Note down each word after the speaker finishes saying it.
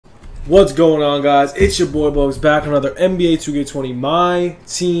What's going on, guys? It's your boy Bugs back on another NBA 2K20 My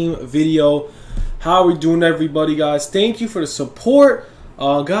Team video. How are we doing, everybody, guys? Thank you for the support.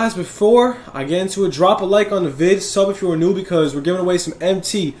 Guys, before I get into it, drop a like on the vid, sub if you are new, because we're giving away some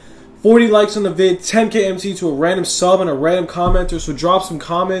MT. 40 likes on the vid, 10k MT to a random sub and a random commenter. So drop some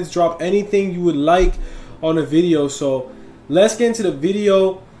comments, drop anything you would like on the video. So let's get into the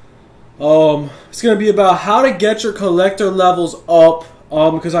video. It's going to be about how to get your collector levels up.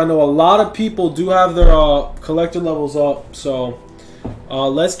 Because I know a lot of people do have their collector levels up. So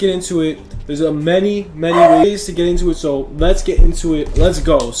let's get into it. There's many ways to get into it. So let's get into it. Let's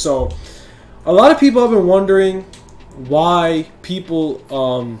go. So a lot of people have been wondering why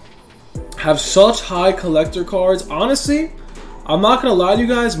people have such high collector cards. Honestly, I'm not going to lie to you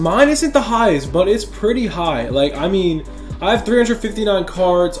guys. Mine isn't the highest, but it's pretty high. Like, I mean, I have 359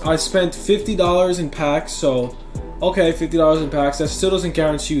 cards. I spent $50 in packs. So okay, $50 in packs. That still doesn't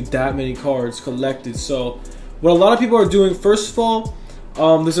guarantee you that many cards collected. So what a lot of people are doing, first of all,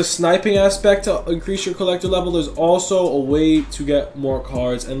 there's a sniping aspect to increase your collector level. There's also a way to get more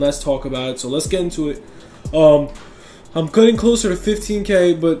cards, and let's talk about it. So let's get into it. I'm getting closer to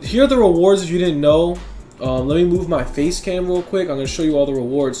 15k, but here are the rewards if you didn't know. Let me move my face cam real quick. I'm going to show you all the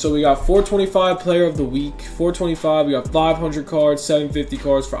rewards. So we got 425 player of the week, 425. We got 500 cards, 750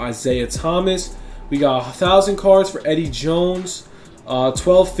 cards for Isaiah Thomas. We got 1,000 cards for Eddie Jones,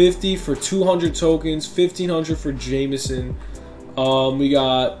 1,250 for 200 tokens, 1,500 for Jameson. We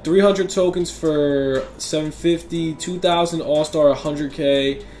got 300 tokens for 750, 2,000 All-Star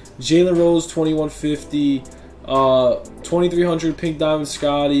 100k, Jalen Rose 2,150, 2,300 Pink Diamond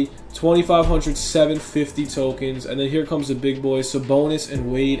Scotty, 2,500 750 tokens, and then here comes the big boys, Sabonis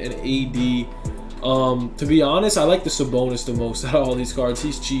and Wade and AD. To be honest, I like the Sabonis the most out of all these cards.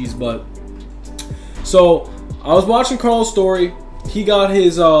 He's cheese, but so I was watching Carl's story. He got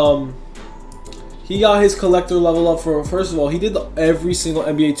his collector level up for, first of all, he did every single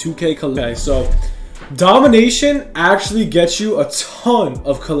NBA 2K collector. Okay, so domination actually gets you a ton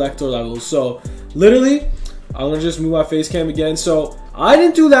of collector levels. So literally, I'm gonna just move my face cam again. So I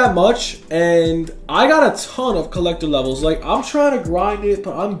didn't do that much, and I got a ton of collector levels. Like, I'm trying to grind it,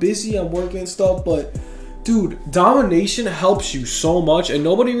 but I'm busy, I'm working and stuff, but dude, domination helps you so much, and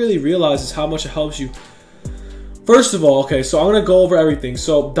nobody really realizes how much it helps you. First of all, okay, so I'm gonna go over everything.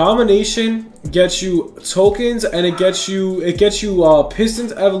 So domination gets you tokens, and it gets you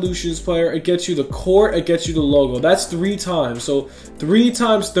Pistons Evolutions player, it gets you the court, it gets you the logo. That's 3 times. So 3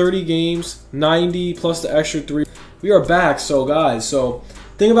 times 30 games, 90 plus the extra 3. We are back. So guys, so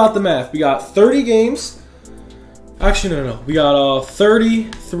think about the math. We got 30 games. Actually, no. We got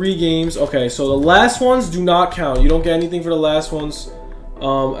 33 games. Okay, so the last ones do not count. You don't get anything for the last ones.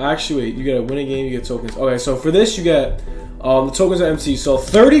 Actually, wait, you get a winning game, you get tokens. Okay, so for this, you get the tokens are MT. So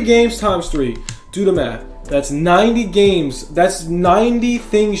 30 games times 3. Do the math. That's 90 games. That's 90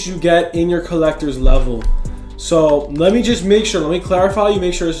 things you get in your collector's level. So let me just make sure. Let me clarify. You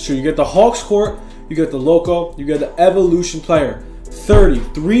make sure it's true. You get the Hawks court. You get the loco. You get the evolution player. 30.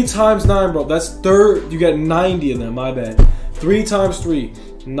 3 times 9, bro. That's you get 90 of them. My bad. 3 times 3.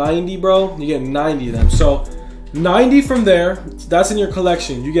 90, bro. You get 90 of them. So 90 from there. That's in your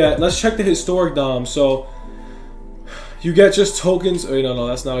collection. You get, let's check the historic dom. So you get just tokens. Oh, no,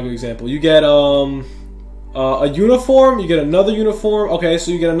 that's not a good example. You get a uniform. You get another uniform. Okay,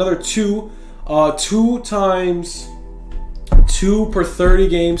 so you get another 2. 2 times 2 per 30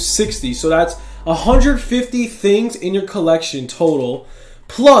 games, 60. So that's 150 things in your collection total.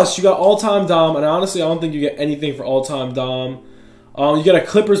 Plus, you got all-time dom, and honestly, I don't think you get anything for all-time dom. You get a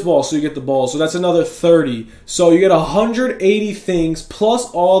Clippers ball, so you get the ball. So that's another 30. So you get 180 things,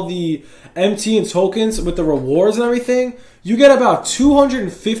 plus all the MT and tokens with the rewards and everything. You get about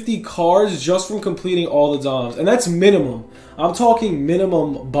 250 cards just from completing all the doms. And that's minimum. I'm talking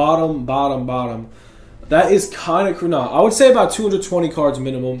minimum bottom. That is kind of, no, I would say about 220 cards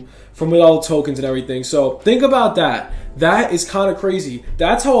minimum from with all the tokens and everything. So think about that. That is kind of crazy.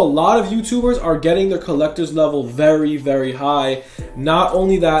 That's how a lot of YouTubers are getting their collector's level very, very high. Not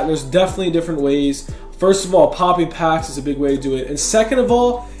only that, there's definitely different ways. First of all, popping packs is a big way to do it. And second of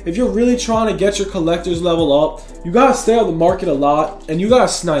all, if you're really trying to get your collector's level up, you got to stay on the market a lot, and you got to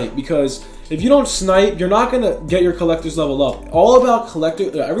snipe, because if you don't snipe, you're not going to get your collector's level up. All about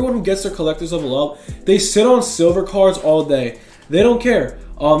collector, everyone who gets their collector's level up, they sit on silver cards all day. They don't care.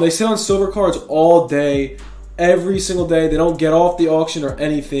 They sit on silver cards all day, every single day. They don't get off the auction or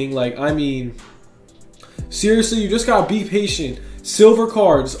anything. Like, I mean, seriously, you just got to be patient. Silver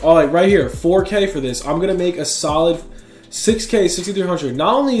cards, all right, right here, 4K for this. I'm going to make a solid 6K, 6,300.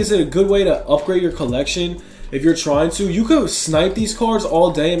 Not only is it a good way to upgrade your collection, if you're trying to. You could snipe these cards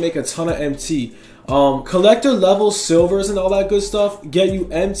all day and make a ton of MT. Collector level silvers and all that good stuff get you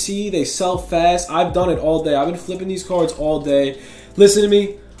MT. They sell fast. I've done it all day. I've been flipping these cards all day. Listen to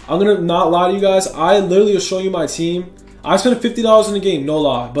me. I'm going to not lie to you guys. I literally will show you my team. I spent $50 in the game, no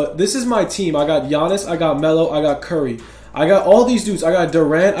lie. But this is my team. I got Giannis, I got Melo, I got Curry. I got all these dudes. I got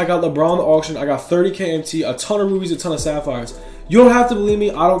Durant, I got LeBron in the auction. I got 30k MT, a ton of rubies, a ton of sapphires. You don't have to believe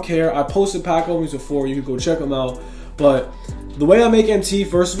me. I don't care. I posted pack openings before. You can go check them out. But the way I make MT,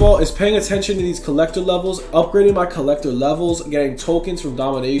 first of all, is paying attention to these collector levels, upgrading my collector levels, getting tokens from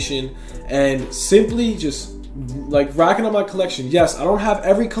domination, and simply just like racking up my collection. Yes, I don't have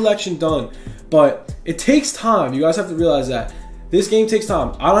every collection done, but it takes time. You guys have to realize that. This game takes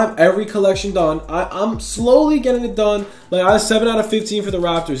time. I don't have every collection done. I'm slowly getting it done. Like, I have 7 out of 15 for the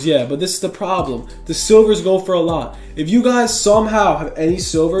Raptors. Yeah, but this is the problem. The silvers go for a lot. If you guys somehow have any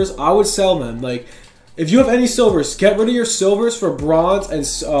silvers, I would sell them. Like, if you have any silvers, get rid of your silvers for bronze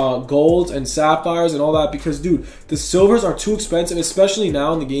and golds and sapphires and all that. Because, dude, the silvers are too expensive, especially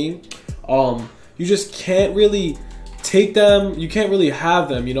now in the game. You just can't really take them. You can't really have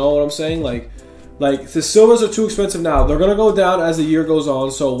them. You know what I'm saying? Like the silvers are too expensive now. They're gonna go down as the year goes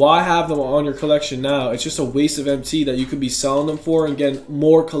on. So why have them on your collection now? It's just a waste of MT that you could be selling them for and getting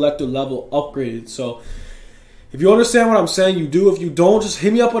more collector level upgraded. So if you understand what I'm saying, you do. If you don't, just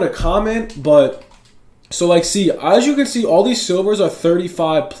hit me up with a comment. But so like, see, as you can see, all these silvers are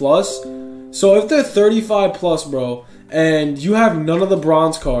 35 plus. So if they're 35 plus, bro, and you have none of the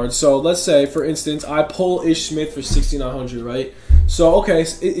bronze cards, so let's say, for instance, I pull Ish Smith for 6,900, right? So, okay,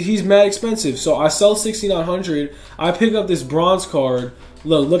 he's mad expensive. So I sell 6,900. I pick up this bronze card.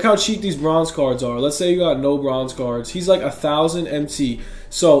 Look how cheap these bronze cards are. Let's say you got no bronze cards. He's like 1,000 MT.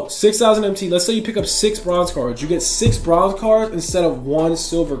 So 6,000 MT. Let's say you pick up 6 bronze cards. You get 6 bronze cards instead of 1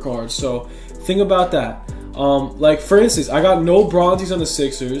 silver card. So think about that. Like, for instance, I got no bronzies on the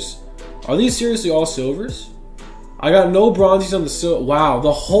Sixers. Are these seriously all silvers? I got no bronzies on the silver. Wow,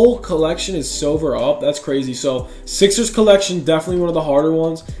 the whole collection is silver up. That's crazy. So Sixers collection, definitely one of the harder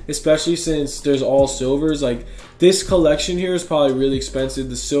ones, especially since there's all silvers. Like, this collection here is probably really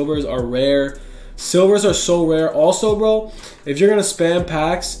expensive. The silvers are rare. Silvers are so rare. Also, bro, if you're gonna spam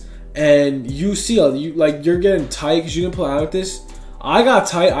packs and you see you're getting tight because you didn't pull amethyst. I got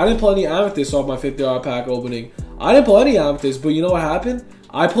tight. I didn't pull any amethyst off my $50 pack opening. I didn't pull any amethyst, but you know what happened?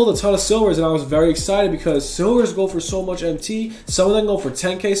 I pulled a ton of silvers and I was very excited because silvers go for so much MT. Some of them go for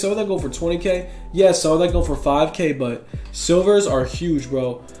 10k, some of them go for 20k. Yes, some of them go for 5k, but silvers are huge,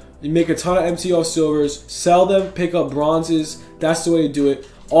 bro. You make a ton of MT off silvers, sell them, pick up bronzes. That's the way to do it.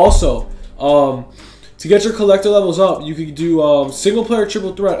 Also, to get your collector levels up, you could do single player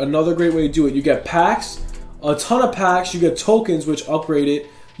triple threat. Another great way to do it. You get packs, a ton of packs. You get tokens, which upgrade it.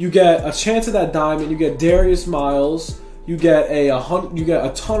 You get a chance at that diamond. You get Darius Miles. You get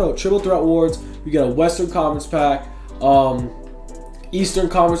a ton of triple threat awards. You get a Western Conference pack, Eastern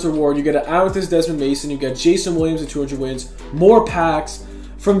Conference reward. You get an Amethyst Desmond Mason. You get Jason Williams at 200 wins. More packs.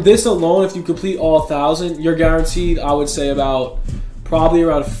 From this alone, if you complete all 1,000, you're guaranteed, I would say, about probably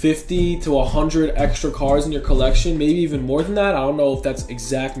around 50 to 100 extra cards in your collection. Maybe even more than that. I don't know if that's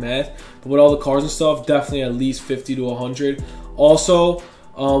exact math. But with all the cards and stuff, definitely at least 50 to 100. Also,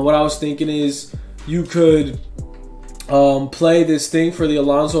 what I was thinking is you could play this thing for the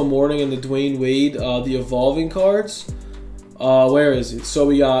Alonzo Mourning and the Dwayne Wade, the evolving cards. Where is it? So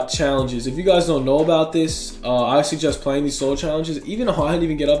we got challenges. If you guys don't know about this, I suggest playing these solo challenges. Even though I didn't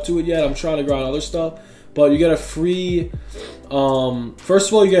even get up to it yet, I'm trying to grind other stuff. But you get a free, first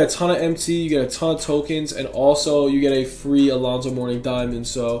of all, you get a ton of MT, you get a ton of tokens, and also you get a free Alonzo Mourning diamond.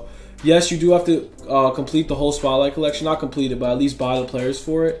 So yes, you do have to complete the whole Spotlight collection. Not complete it, but at least buy the players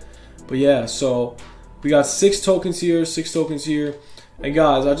for it. But yeah, so we got 6 tokens here, 6 tokens here. And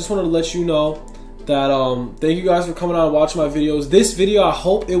guys, I just wanted to let you know that thank you guys for coming out and watching my videos. This video, I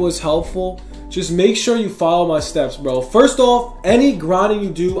hope it was helpful. Just make sure you follow my steps, bro. First off, any grinding you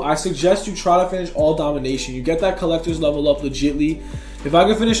do, I suggest you try to finish all domination. You get that collector's level up legitly. If I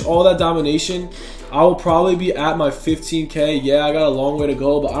can finish all that domination, I will probably be at my 15k. Yeah, I got a long way to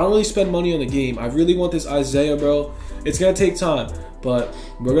go, but I don't really spend money on the game. I really want this Isaiah, bro. It's going to take time. But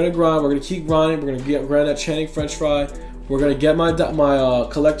we're going to grind. We're going to keep grinding. We're going to grind that Channing French fry. We're going to get my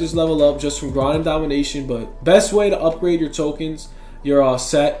collector's level up just from grinding domination. But best way to upgrade your tokens, your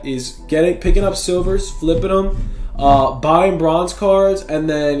set, is picking up silvers, flipping them, buying bronze cards, and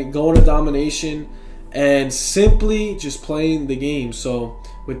then going to domination and simply just playing the game. So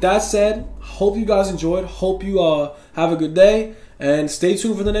with that said, hope you guys enjoyed. Hope you have a good day. And stay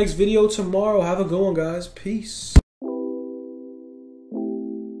tuned for the next video tomorrow. Have a good one, guys. Peace.